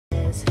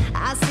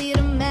I see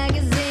the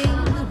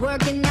magazines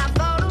working out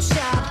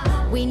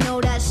Photoshop. We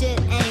know that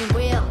shit ain't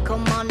real.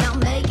 Come on now,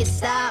 make it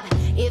stop.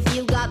 If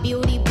you got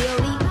beauty,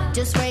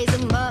 just raise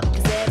them up.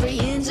 Cause every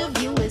inch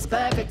of you is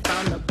perfect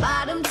from the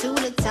bottom to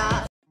the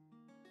top.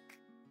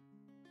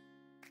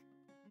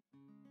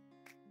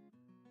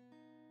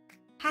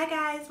 Hi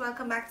guys,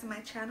 welcome back to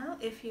my channel.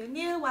 If you're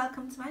new,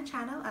 welcome to my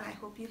channel and I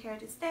hope you're here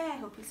to stay. I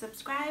hope you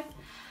subscribe.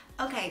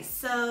 Okay,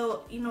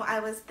 so I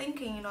was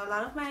thinking, a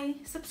lot of my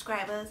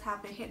subscribers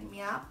have been hitting me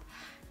up,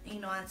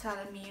 and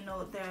telling me,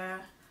 they're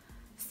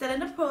still in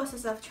the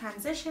process of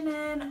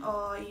transitioning,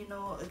 or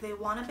they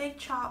want a big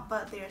chop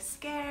but they're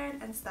scared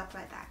and stuff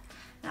like that.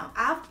 Now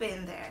I've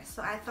been there,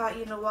 so I thought,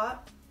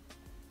 what,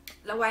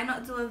 why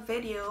not do a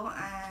video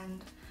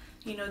and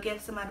give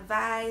some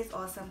advice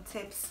or some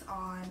tips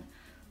on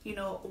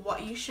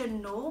what you should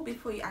know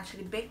before you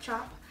actually big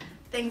chop,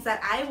 things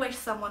that I wish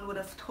someone would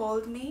have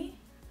told me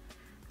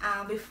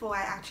before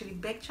I actually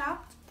big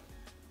chopped.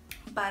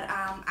 But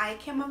I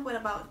came up with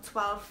about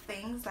 12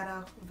 things that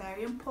are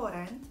very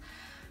important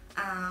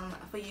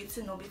for you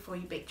to know before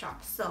you big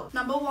chop. So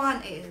number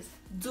one is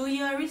do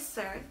your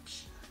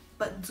research,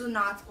 but do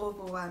not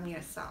overwhelm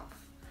yourself.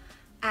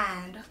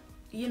 And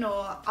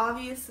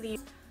obviously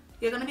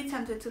you're going to be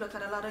tempted to look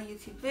at a lot of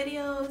YouTube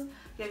videos.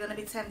 You're going to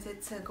be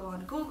tempted to go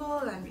on Google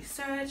and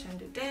research and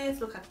do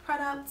this, look at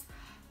products.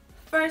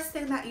 First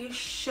thing that you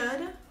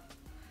should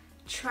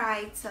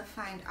try to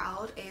find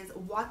out is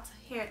what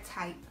hair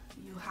type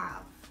you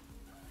have.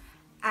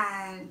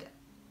 And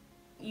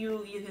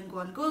you can go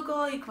on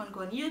Google, you can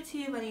go on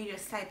YouTube, and you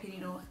just type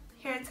in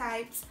hair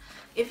types.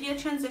 If you're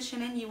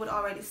transitioning, you would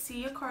already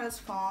see your curls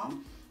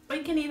form, but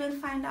you can even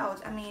find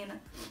out,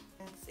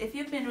 if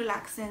you've been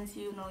relaxed since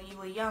you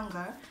were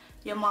younger,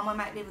 your mama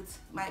might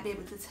be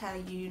able to tell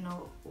you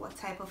what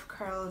type of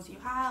curls you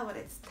have, whether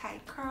it's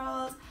tight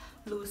curls,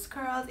 loose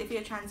curls. If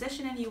you're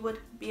transitioning, you would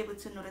be able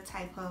to know the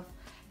type of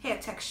hair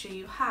texture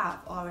you have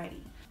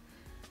already.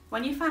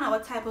 When you find out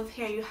what type of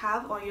hair you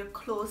have, or you're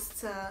close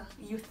to,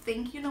 you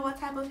think you know what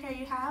type of hair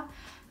you have,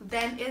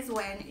 then is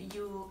when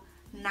you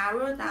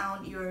narrow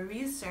down your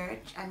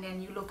research, and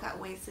then you look at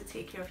ways to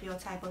take care of your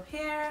type of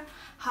hair.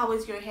 How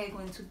is your hair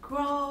going to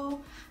grow,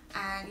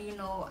 and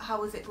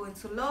how is it going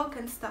to look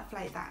and stuff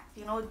like that.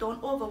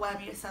 Don't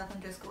overwhelm yourself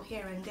and just go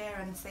here and there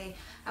and say,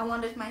 I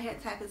wonder if my hair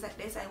type is like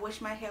this, I wish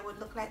my hair would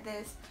look like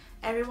this.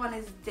 Everyone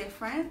is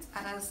different,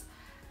 and as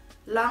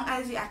long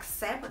as you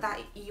accept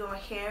that your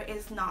hair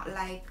is not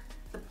like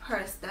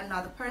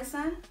another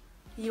person,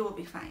 you will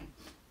be fine.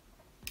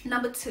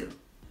 Number two,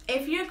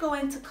 if you're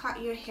going to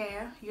cut your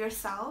hair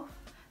yourself,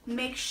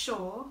 make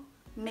sure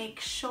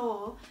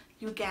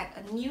you get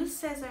a new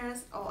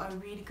scissors or a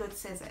really good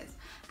scissors.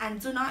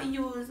 And do not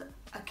use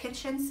a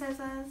kitchen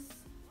scissors,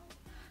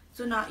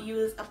 do not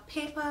use a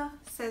paper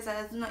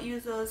scissors, do not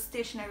use those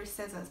stationary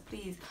scissors.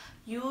 Please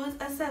use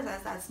a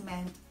scissors that's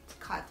meant to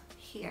cut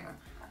hair.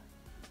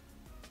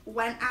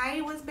 When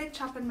I was big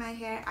chopping my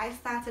hair, I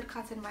started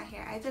cutting my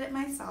hair. I did it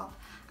myself,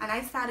 and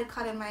I started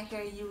cutting my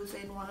hair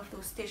using one of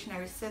those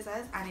stationary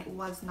scissors, and it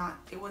was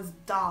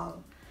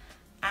dull.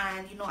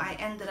 And I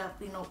ended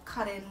up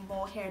cutting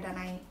more hair than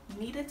I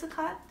needed to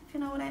cut, if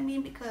you know what I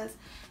mean, because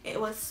it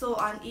was so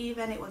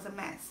uneven, it was a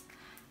mess.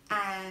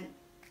 And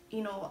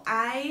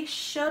I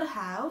should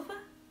have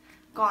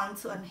gone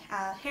to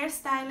a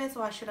hairstylist,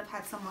 or I should have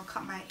had someone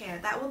cut my hair.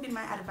 That would be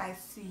my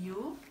advice to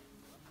you.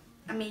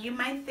 You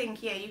might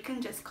think, yeah, you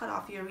can just cut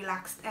off your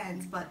relaxed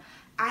ends, but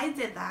I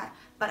did that,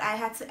 but I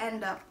had to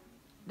end up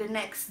the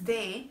next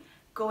day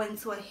going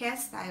to a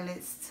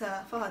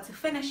hairstylist for her to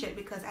finish it,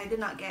 because I did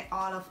not get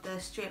all of the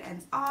straight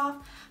ends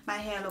off. My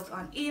hair looked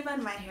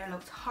uneven, my hair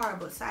looked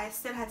horrible, so I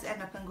still had to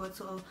end up and go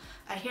to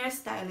a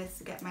hairstylist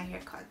to get my hair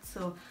cut.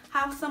 So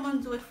have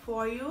someone do it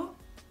for you,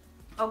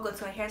 or go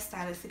to a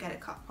hairstylist to get it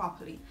cut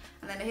properly,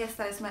 and then the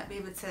hairstylist might be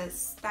able to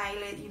style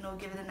it,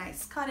 give it a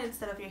nice cut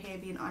instead of your hair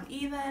being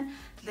uneven.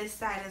 This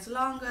side is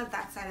longer,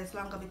 that side is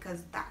longer,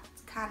 because that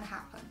can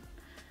happen.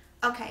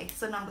 Okay,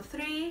 so number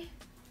three,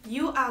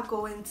 you are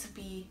going to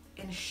be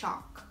in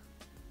shock,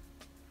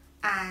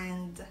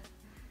 and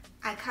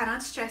I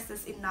cannot stress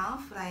this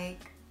enough.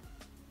 Like,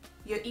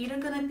 you're either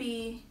gonna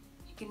be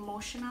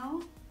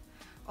emotional,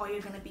 or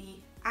you're gonna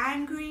be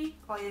angry,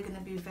 or you're gonna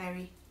be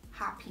very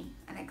happy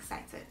and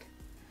excited.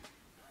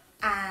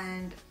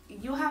 And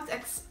you have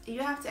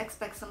to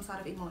expect some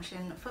sort of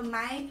emotion. For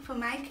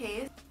my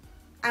case,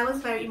 I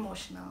was very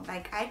emotional.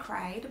 Like, I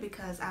cried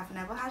because I've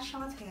never had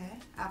short hair.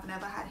 I've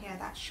never had hair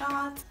that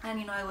short,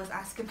 and I was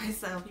asking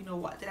myself,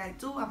 what did I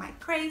do? Am I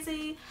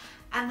crazy?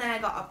 And then I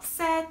got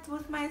upset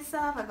with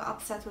myself. I got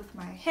upset with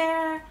my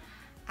hair,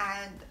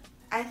 and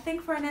I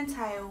think for an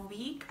entire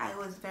week I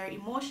was very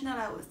emotional.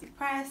 I was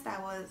depressed,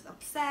 I was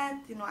upset,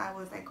 I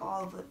was like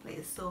all over the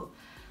place. So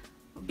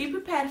be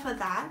prepared for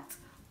that,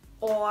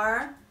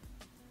 or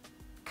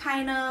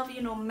kind of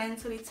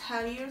mentally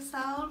tell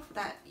yourself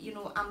that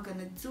I'm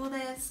gonna do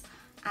this,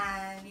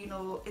 and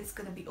it's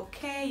gonna be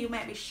okay. You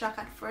might be shocked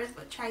at first,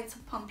 but try to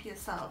pump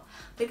yourself,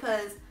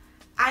 because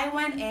I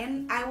went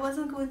in, I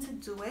wasn't going to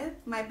do it,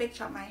 my big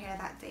chop my hair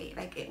that day.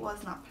 Like, it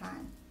was not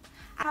planned.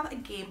 I have a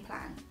game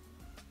plan.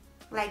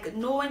 Like,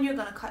 know when you're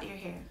gonna cut your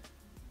hair.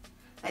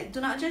 Like,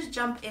 do not just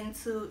jump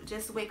into,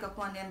 just wake up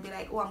one day and be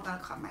like, oh, I'm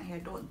gonna cut my hair.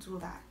 Don't do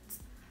that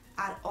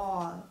at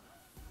all,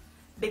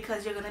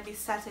 because you're gonna be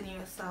setting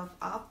yourself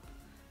up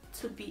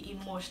to be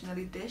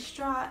emotionally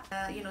distraught.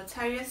 You know,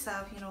 tell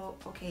yourself, you know,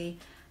 okay,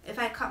 if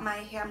I cut my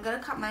hair, I'm gonna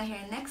cut my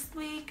hair next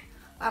week.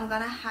 I'm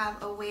gonna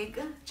have a wig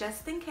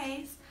just in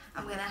case.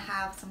 I'm gonna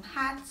have some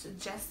hats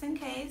just in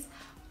case,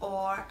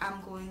 or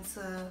I'm going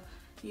to,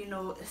 you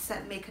know,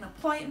 make an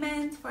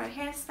appointment for a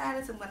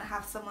hairstylist. I'm gonna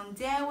have someone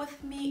there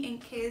with me in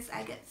case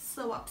I get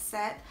so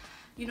upset.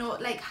 You know,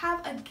 like,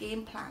 have a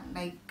game plan.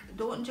 Like,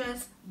 don't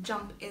just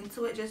jump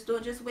into it.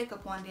 Don't just wake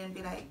up one day and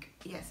be like,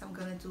 yes, I'm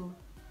gonna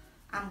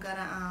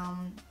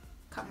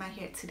cut my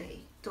hair today.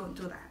 Don't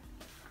do that.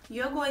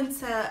 You're going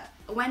to,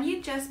 when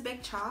you just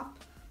big chop,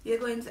 you're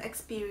going to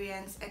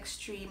experience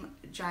extreme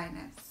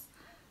dryness,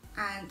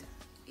 and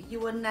you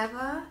will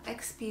never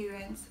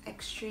experience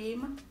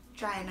extreme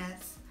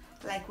dryness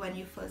like when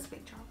you first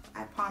big chop.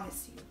 I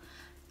promise you.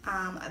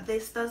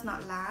 This does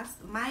not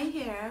last. My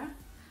hair,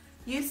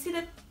 you see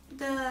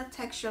the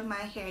texture of my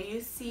hair.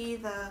 You see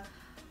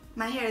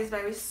my hair is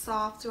very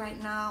soft right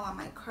now, and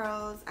my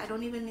curls, I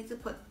don't even need to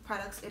put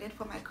products in it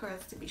for my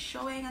curls to be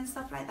showing and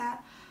stuff like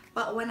that.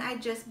 But when I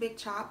just big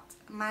chopped,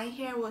 my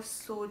hair was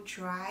so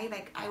dry.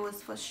 Like, I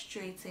was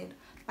frustrated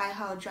by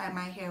how dry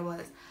my hair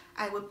was.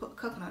 I would put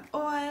coconut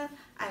oil,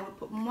 I would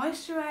put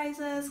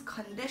moisturizers,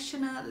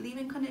 conditioner,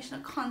 leave-in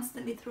conditioner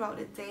constantly throughout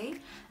the day,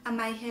 and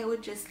my hair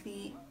would just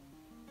be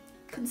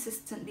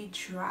consistently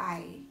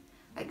dry.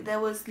 Like, there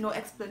was no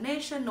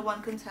explanation, no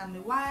one can tell me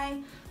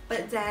why.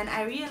 But then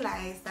I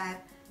realized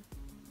that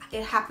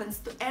it happens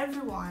to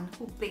everyone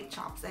who big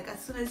chops. Like, as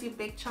soon as you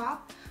big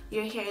chop,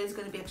 your hair is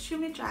going to be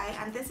extremely dry,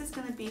 and this is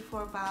going to be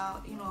for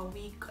about, you know, a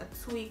week or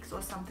 2 weeks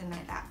or something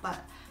like that. But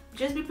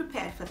just be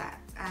prepared for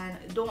that, and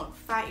don't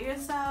fight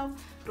yourself,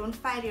 don't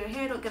fight your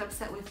hair, don't get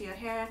upset with your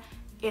hair.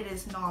 It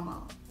is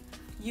normal.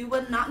 You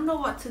will not know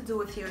what to do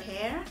with your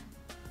hair,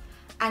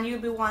 and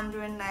you'll be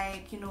wondering,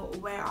 like, you know,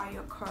 where are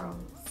your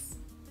curls?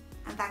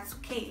 And that's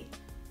okay.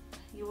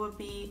 You will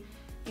be,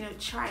 you know,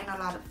 trying a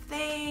lot of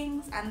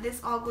things, and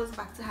this all goes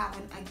back to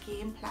having a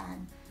game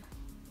plan.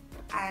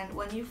 And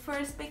when you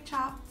first big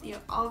chop,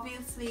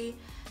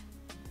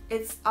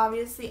 it's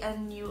obviously a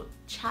new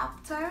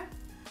chapter,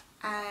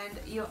 and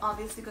you're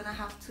obviously gonna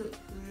have to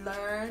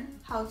learn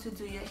how to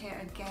do your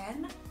hair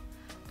again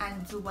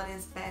and do what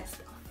is best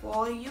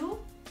for you.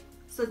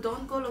 So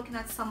don't go looking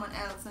at someone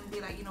else and be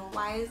like, you know,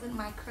 why isn't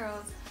my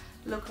curls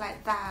look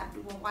like that?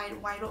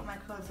 Why don't my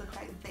curls look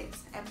like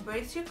this?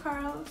 Embrace your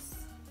curls,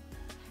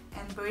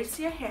 embrace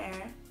your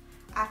hair,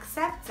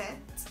 accept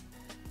it,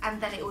 and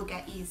then it will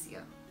get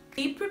easier.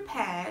 Be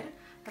prepared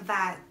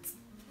that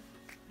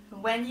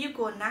when you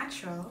go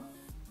natural,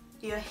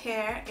 your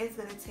hair is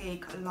going to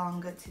take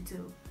longer to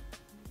do.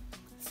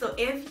 So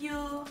if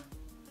you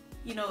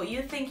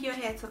think your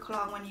hair took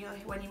long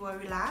when you were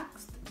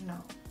relaxed, no.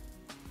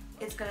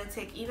 It's going to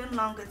take even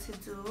longer to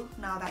do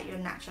now that you're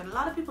natural. A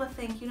lot of people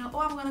think, you know, oh,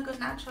 I'm going to go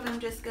natural, I'm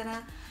just going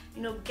to,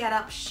 you know, get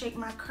up, shake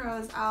my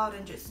curls out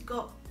and just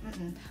go.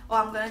 Or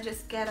I'm going to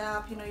just get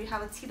up, you know, you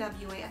have a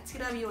TWA. A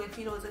TWA, if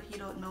you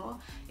don't know,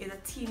 is a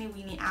teeny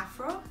weeny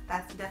afro.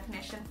 That's the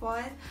definition for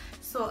it.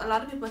 So a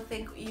lot of people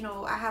think, you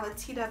know, I have a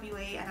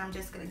TWA and I'm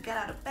just going to get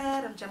out of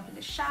bed, I'm jumping in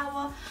the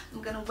shower,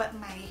 I'm going to wet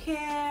my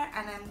hair,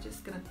 and I'm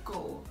just going to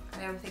go,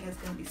 and everything is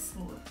going to be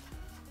smooth.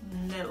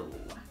 No.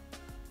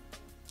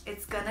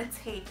 It's gonna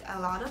take a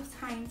lot of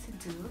time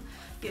to do.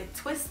 Your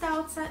twist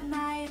outs at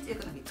night, you're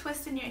gonna be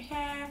twisting your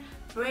hair,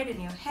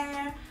 braiding your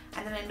hair,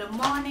 and then in the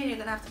morning you're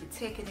gonna have to be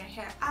taking your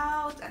hair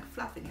out and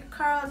fluffing your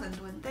curls and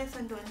doing this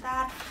and doing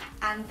that.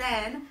 And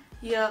then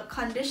you're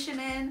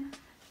conditioning,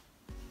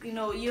 you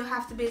know, you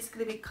have to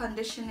basically be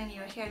conditioning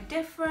your hair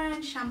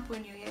different,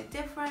 shampooing your hair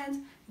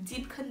different,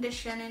 deep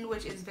conditioning,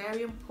 which is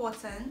very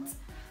important.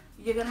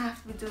 You're gonna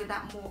have to be doing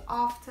that more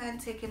often,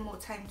 taking more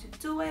time to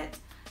do it.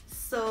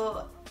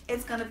 So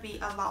it's gonna be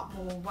a lot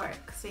more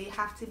work. So you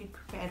have to be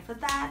prepared for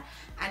that,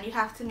 and you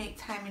have to make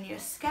time in your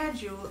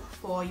schedule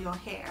for your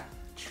hair.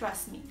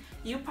 Trust me.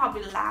 You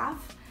probably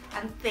laugh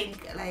and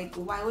think like,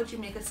 why would you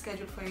make a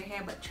schedule for your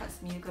hair? But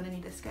trust me, you're gonna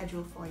need a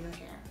schedule for your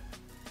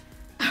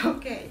hair.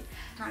 Okay,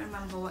 can't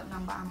remember what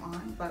number I'm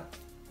on, but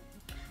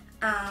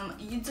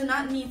you do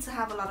not need to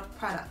have a lot of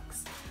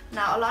products.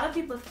 Now, a lot of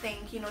people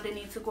think, you know, they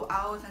need to go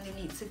out and they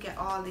need to get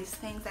all these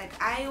things. Like,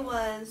 I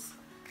was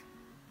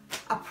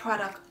a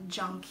product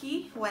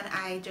junkie when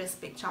I just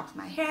big chopped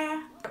my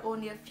hair. There are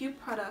only a few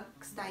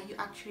products that you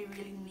actually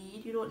really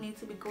need. You don't need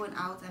to be going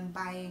out and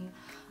buying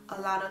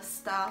a lot of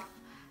stuff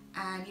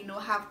and, you know,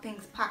 have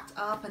things packed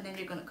up, and then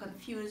you're going to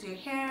confuse your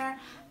hair,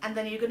 and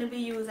then you're going to be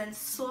using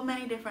so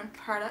many different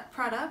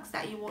products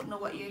that you won't know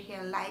what your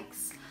hair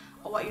likes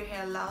or what your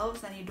hair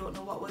loves, and you don't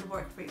know what would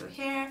work for your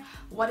hair.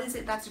 What is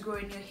it that's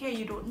growing your hair?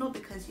 You don't know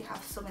because you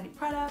have so many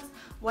products.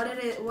 What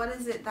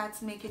is it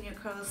that's making your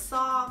curls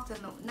soft and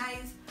look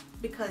nice?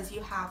 because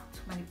you have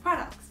too many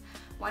products.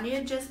 When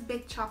you're just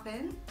big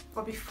chopping,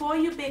 or before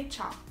you big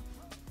chop,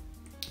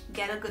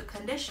 get a good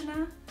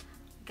conditioner,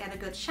 get a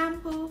good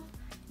shampoo,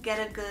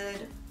 get a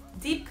good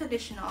deep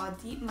conditioner or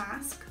deep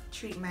mask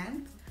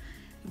treatment,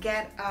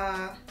 get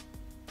a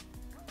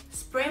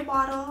spray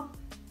bottle,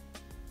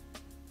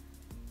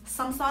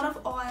 some sort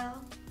of oil,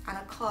 and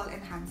a curl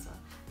enhancer.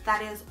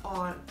 That is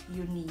all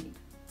you need.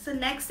 So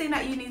next thing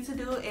that you need to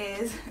do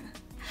is,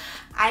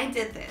 I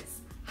did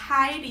this,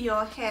 hide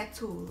your hair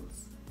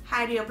tools.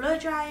 Hide your blow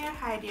dryer,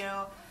 hide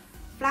your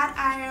flat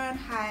iron,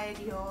 hide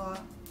your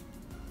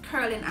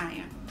curling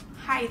iron.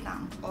 Hide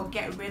them or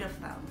get rid of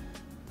them.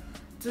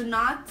 Do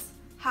not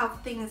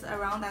have things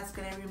around that's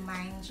going to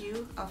remind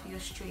you of your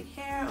straight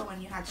hair or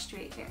when you had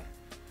straight hair,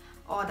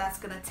 or that's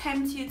going to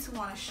tempt you to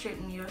want to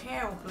straighten your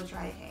hair or blow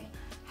dry hair.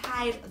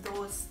 Hide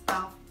those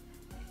stuff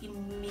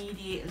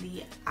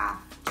immediately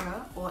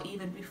after or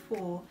even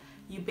before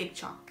you big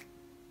chop.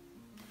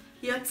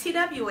 Your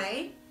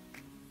TWA,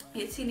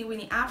 your teeny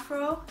weeny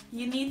afro,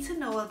 you need to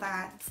know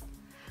that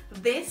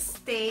this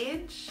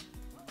stage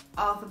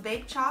of a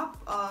big chop,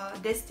 or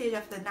this stage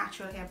of the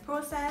natural hair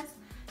process,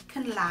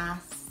 can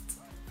last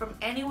from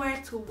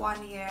anywhere to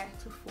 1 year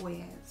to 4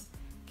 years.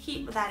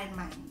 Keep that in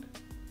mind.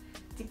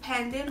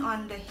 Depending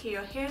on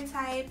your hair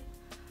type,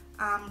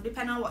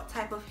 depending on what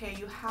type of hair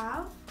you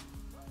have,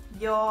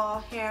 your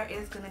hair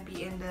is going to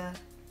be in the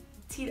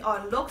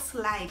or looks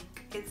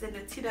like it's in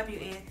the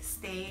TWA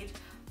stage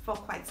for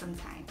quite some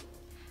time.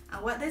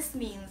 And what this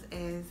means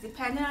is,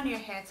 depending on your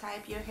hair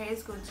type, your hair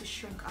is going to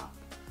shrink up.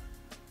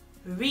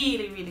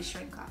 Really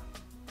shrink up.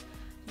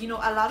 You know,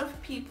 a lot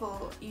of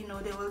people, you know,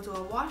 they will do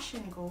a wash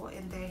and go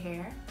in their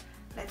hair.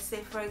 Let's say,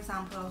 for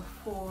example,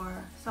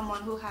 for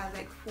someone who has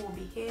like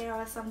 4B hair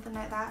or something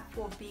like that,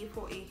 4B,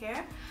 4A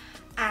hair,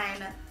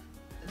 and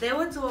they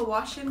would do a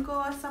wash and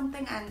go or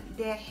something, and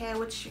their hair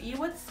would, you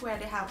would swear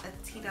they have a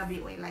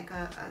TWA, like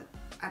an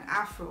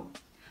afro.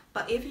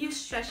 But if you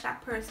stretch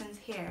that person's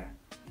hair,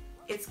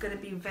 it's going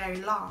to be very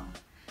long.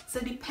 So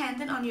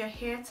depending on your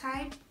hair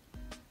type,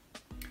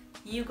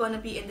 you're going to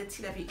be in the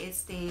TWA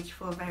stage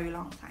for a very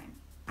long time.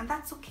 And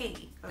that's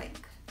okay.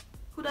 Like,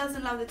 who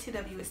doesn't love the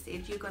TWA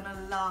stage? You're going to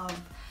love,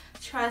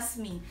 trust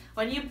me.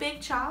 When you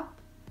big chop,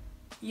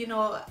 you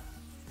know,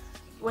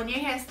 when your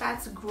hair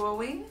starts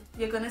growing,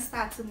 you're going to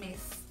start to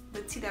miss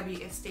the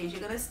TWA stage.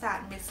 You're going to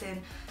start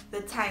missing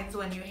the times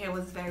when your hair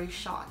was very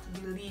short.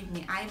 Believe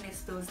me, I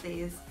miss those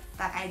days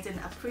that I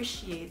didn't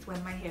appreciate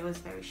when my hair was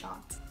very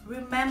short.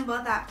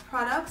 Remember that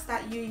products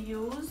that you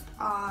used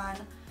on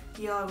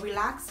your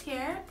relaxed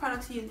hair,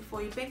 products you used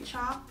before you big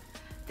chop,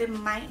 they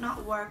might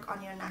not work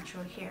on your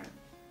natural hair.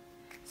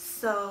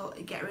 So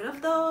get rid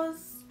of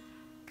those.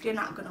 They're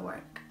not going to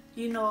work.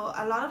 You know,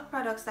 a lot of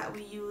products that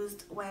we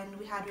used when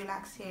we had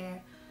relaxed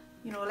hair,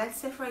 you know, let's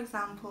say for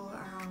example,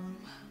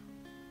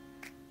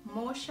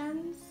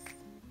 Motions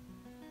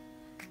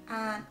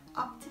and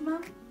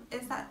Optimum,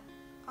 is that,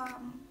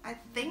 I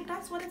think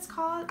that's what it's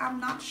called. I'm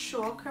not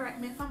sure,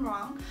 correct me if I'm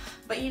wrong,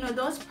 but you know,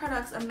 those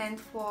products are meant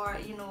for,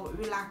 you know,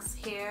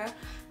 relaxed hair,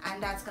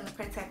 and that's going to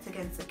protect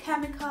against the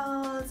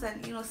chemicals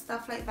and, you know,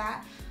 stuff like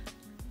that.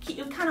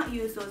 You cannot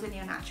use those in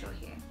your natural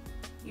hair.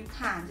 You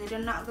can't. They're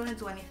not going to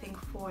do anything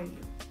for you.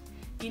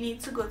 You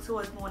need to go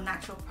towards more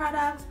natural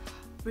products.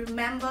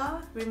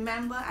 Remember,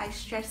 I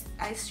stress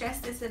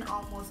this in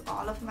almost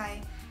all of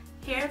my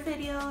hair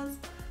videos.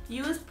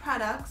 Use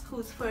products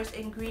whose first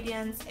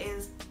ingredients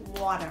is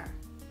water.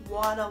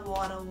 Water.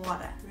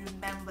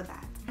 Remember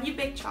that. When you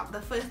big chop,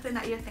 the first thing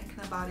that you're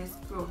thinking about is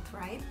growth,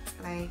 right?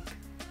 Like,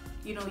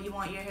 you know, you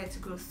want your hair to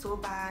grow so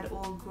bad,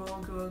 or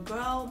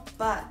grow,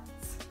 but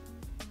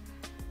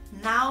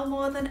now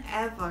more than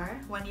ever,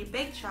 when you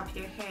big chop,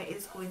 your hair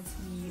is going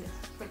to need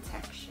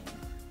protection.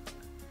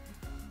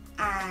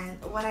 And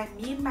what I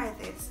mean by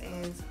this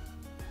is,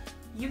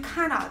 you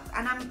cannot,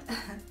 and I'm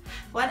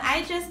when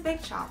I just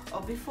big chopped,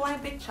 or before I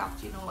big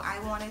chopped, you know, I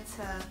wanted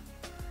to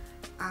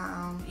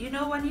you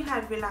know, when you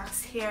had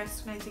relaxed hair, as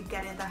soon as you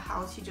get in the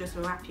house, you just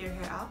wrap your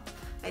hair up,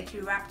 like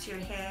you wrapped your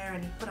hair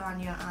and you put on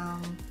your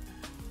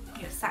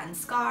satin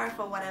scarf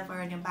or whatever,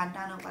 and your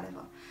bandana or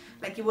whatever.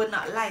 Like, you would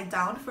not lie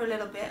down for a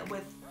little bit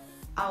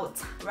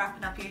without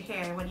wrapping up your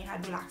hair when you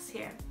had relaxed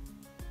hair.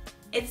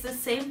 It's the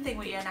same thing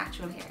with your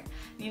natural hair.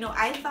 You know,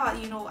 I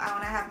thought, you know, when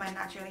I have my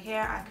natural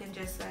hair, I can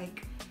just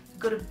like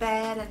go to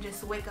bed and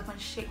just wake up and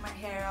shake my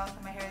hair off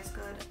and my hair is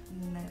good.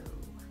 No.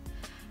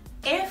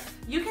 If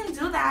you can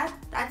do that,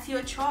 that's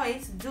your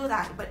choice, do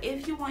that. But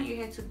if you want your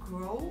hair to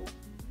grow,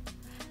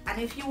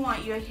 and if you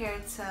want your hair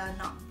to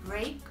not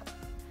break,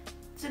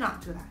 do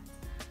not do that.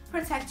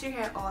 Protect your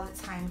hair all the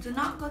time. Do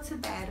not go to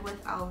bed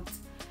without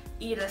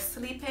either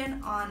sleeping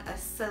on a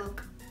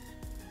silk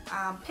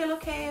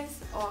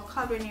pillowcase, or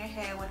covering your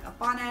hair with a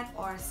bonnet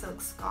or a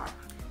silk scarf.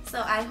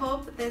 So I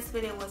hope this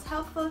video was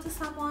helpful to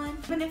someone.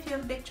 Even if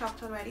you've big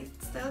chopped already,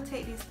 still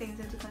take these things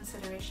into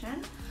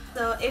consideration.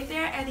 So if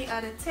there are any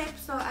other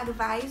tips or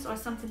advice, or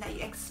something that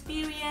you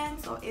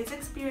experience or is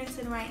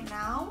experiencing right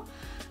now,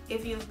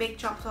 if you've big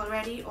chopped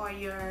already or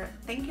you're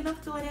thinking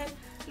of doing it,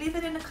 leave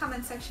it in the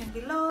comment section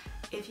below.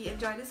 If you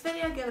enjoyed this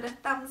video, give it a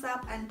thumbs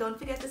up and don't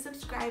forget to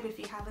subscribe if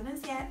you haven't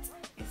as yet.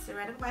 It's the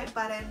red and white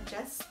button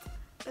just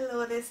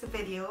below this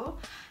video.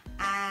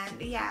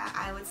 And yeah,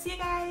 I will see you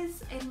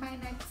guys in my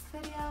next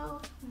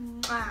video.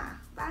 Mwah.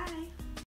 Bye.